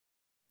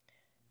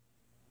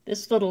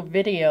This little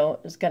video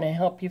is going to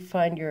help you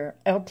find your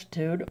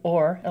altitude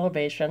or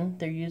elevation,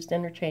 they're used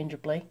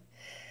interchangeably,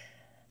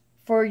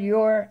 for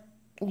your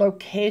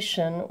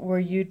location where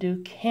you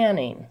do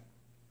canning.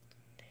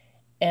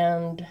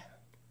 And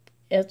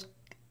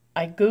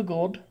I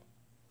Googled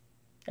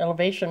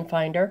elevation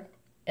finder,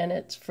 and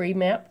it's free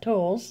map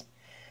tools.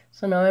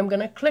 So now I'm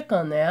going to click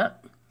on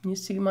that. You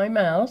see my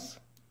mouse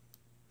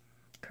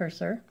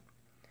cursor,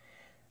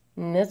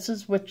 and this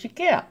is what you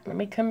get. Let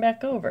me come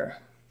back over.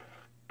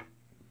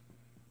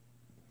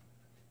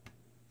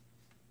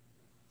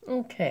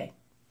 Okay,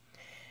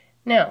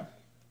 now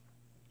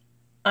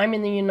I'm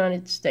in the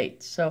United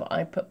States, so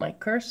I put my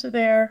cursor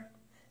there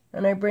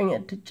and I bring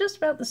it to just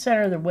about the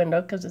center of the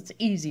window because it's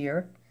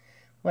easier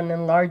when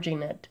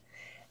enlarging it.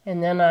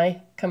 And then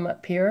I come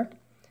up here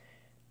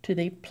to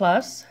the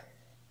plus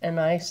and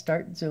I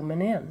start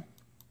zooming in.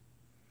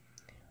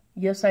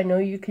 Yes, I know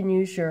you can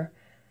use your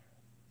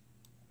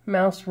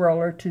mouse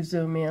roller to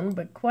zoom in,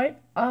 but quite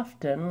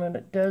often what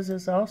it does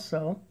is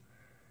also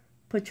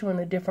put you in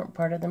a different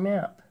part of the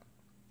map.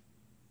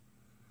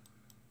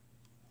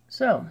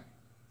 So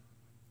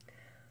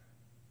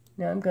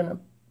now I'm going to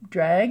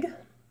drag.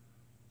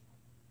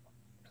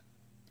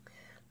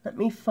 Let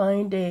me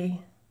find a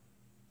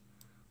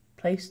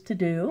place to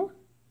do.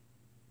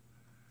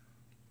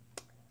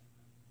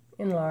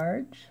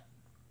 Enlarge.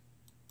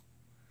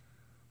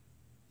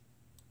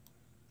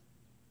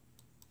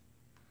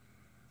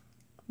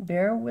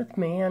 Bear with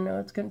me, I know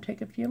it's going to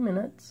take a few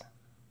minutes.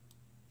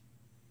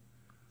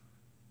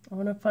 I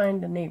want to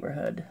find a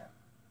neighborhood.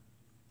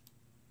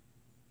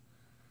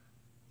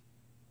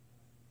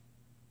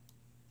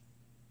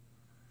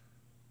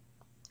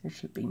 There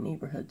should be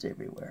neighborhoods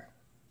everywhere.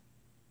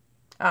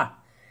 Ah,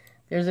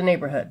 there's a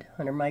neighborhood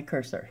under my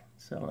cursor.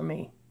 So let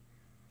me,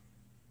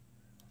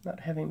 not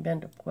having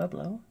been to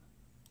Pueblo,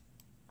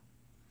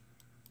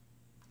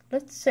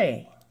 let's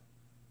say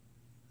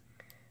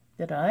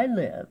that I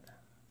live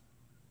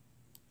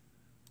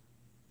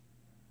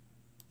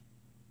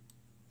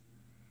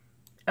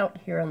out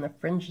here on the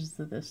fringes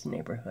of this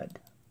neighborhood.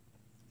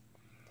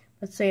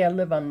 Let's say I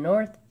live on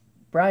North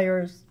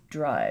Briars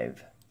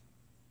Drive.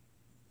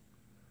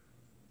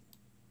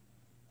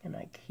 And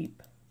I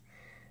keep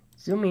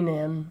zooming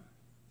in.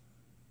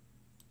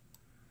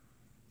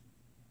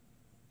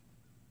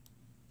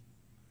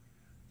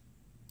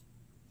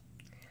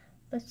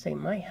 Let's say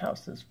my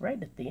house is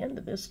right at the end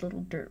of this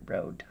little dirt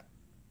road.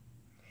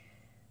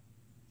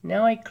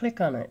 Now I click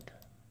on it.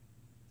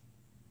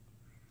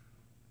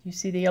 You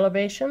see the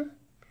elevation?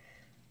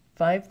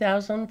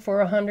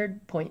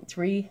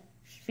 5,400.3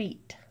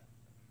 feet.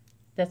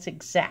 That's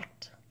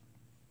exact.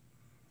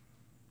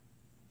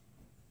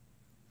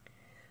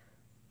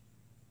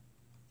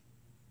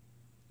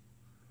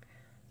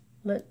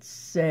 Let's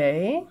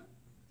say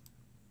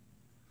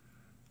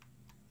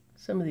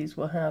some of these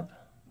will have,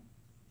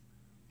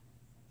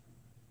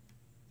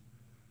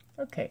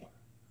 okay,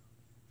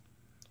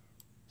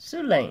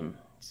 Sioux Lane,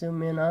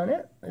 zoom in on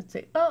it. Let's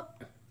say, oh,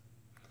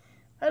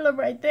 I live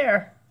right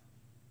there.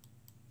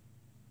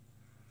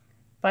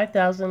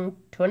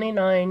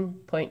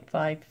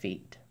 5,029.5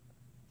 feet.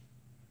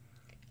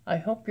 I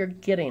hope you're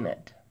getting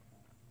it.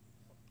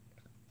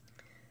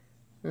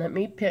 Let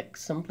me pick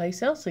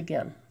someplace else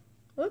again.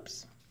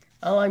 Oops.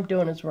 All I'm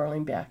doing is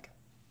rolling back.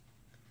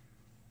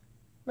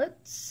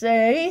 Let's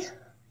say,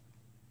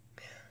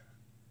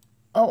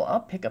 oh,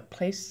 I'll pick a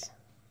place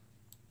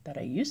that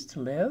I used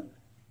to live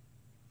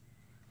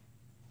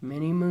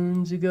many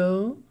moons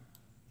ago.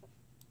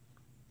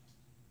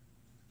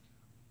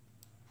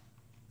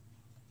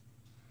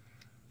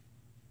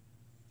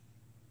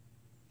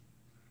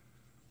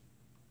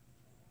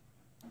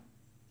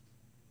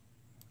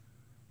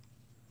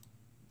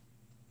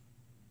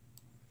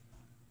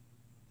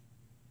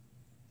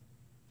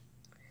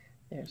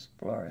 There's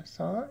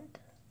Florissant.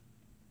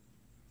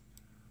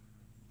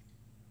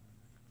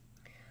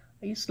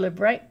 I used to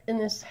live right in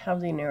this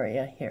housing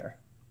area here.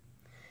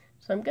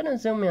 So I'm going to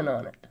zoom in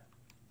on it.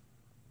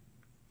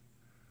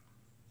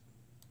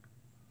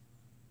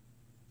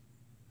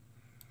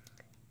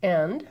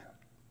 And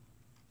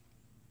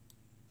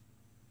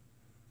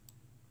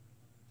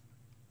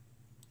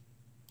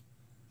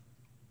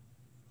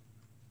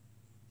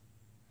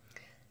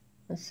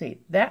let's see,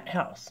 that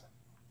house.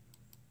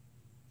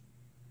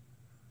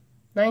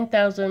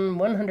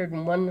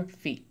 9,101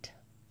 feet.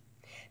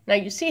 Now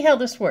you see how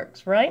this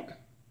works, right?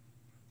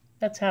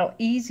 That's how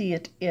easy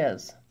it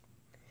is.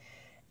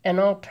 An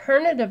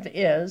alternative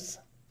is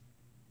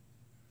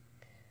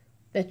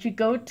that you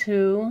go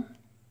to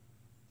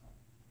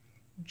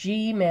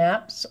G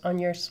Maps on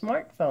your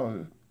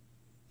smartphone.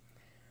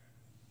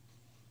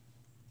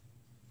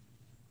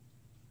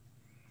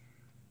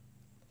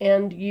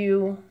 And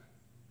you,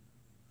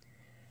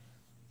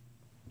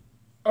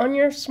 on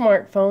your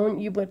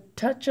smartphone, you would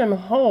touch and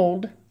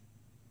hold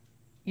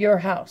your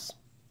house,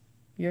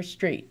 your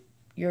street,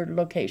 your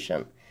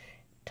location.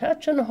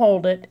 Touch and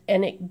hold it,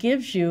 and it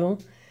gives you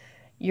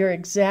your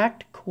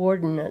exact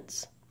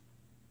coordinates.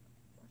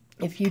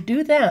 If you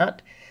do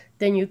that,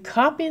 then you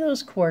copy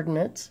those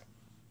coordinates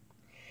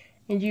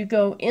and you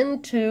go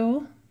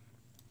into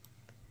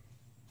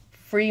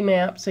free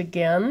maps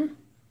again,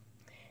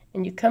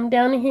 and you come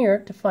down here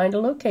to find a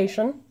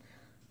location.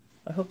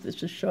 I hope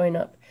this is showing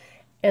up.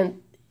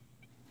 And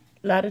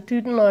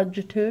latitude and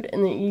longitude,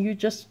 and then you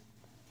just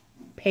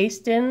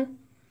paste in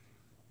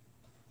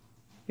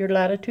your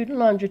latitude and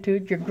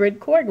longitude, your grid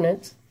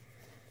coordinates,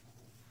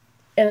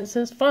 and it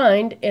says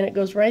find, and it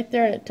goes right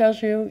there and it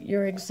tells you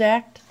your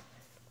exact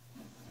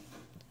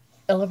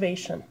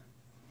elevation.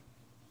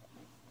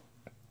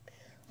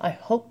 I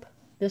hope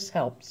this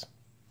helps.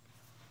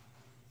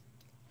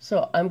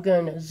 So I'm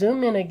going to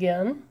zoom in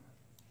again,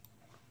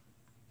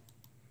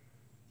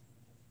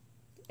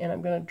 and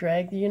I'm going to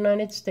drag the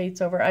United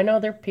States over. I know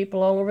there are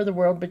people all over the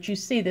world, but you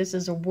see this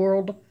is a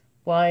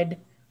worldwide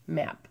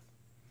map.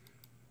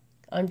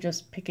 I'm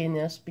just picking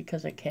this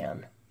because I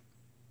can.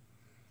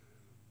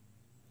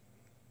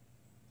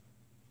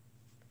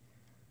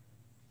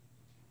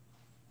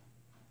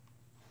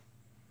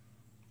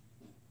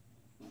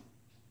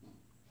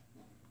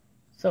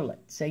 So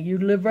let's say you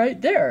live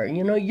right there.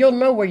 You know, you'll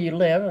know where you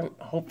live, and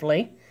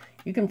hopefully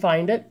you can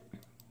find it,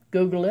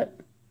 Google it.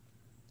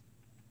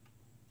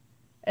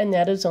 And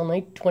that is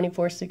only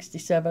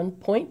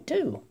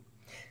 2467.2.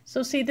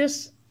 So see,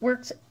 this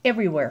works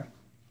everywhere.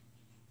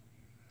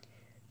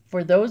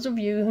 For those of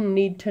you who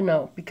need to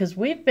know, because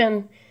we've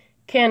been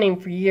canning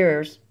for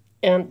years,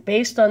 and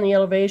based on the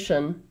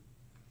elevation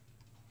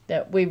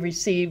that we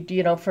received,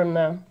 you know, from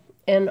the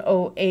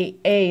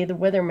NOAA, the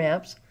weather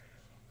maps,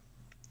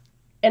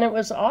 and it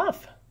was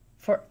off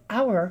for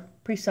our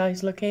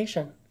precise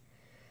location.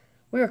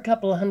 We were a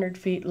couple of 100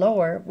 feet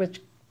lower,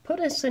 which put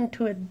us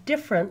into a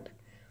different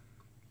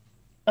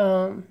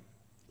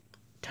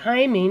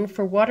timing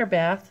for water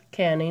bath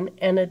canning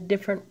and a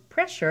different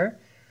pressure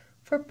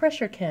for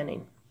pressure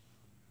canning.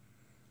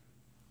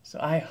 So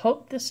I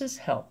hope this has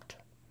helped.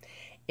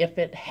 If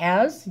it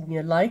has and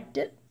you liked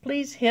it,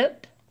 please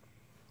hit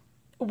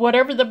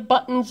whatever the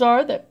buttons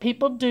are that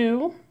people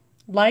do,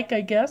 like,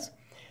 I guess.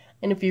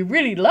 And if you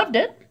really loved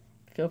it,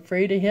 feel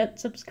free to hit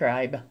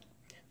subscribe.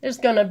 There's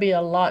going to be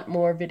a lot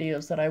more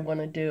videos that I want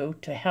to do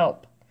to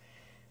help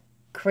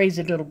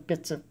crazy little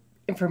bits of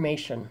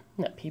information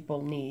that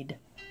people need.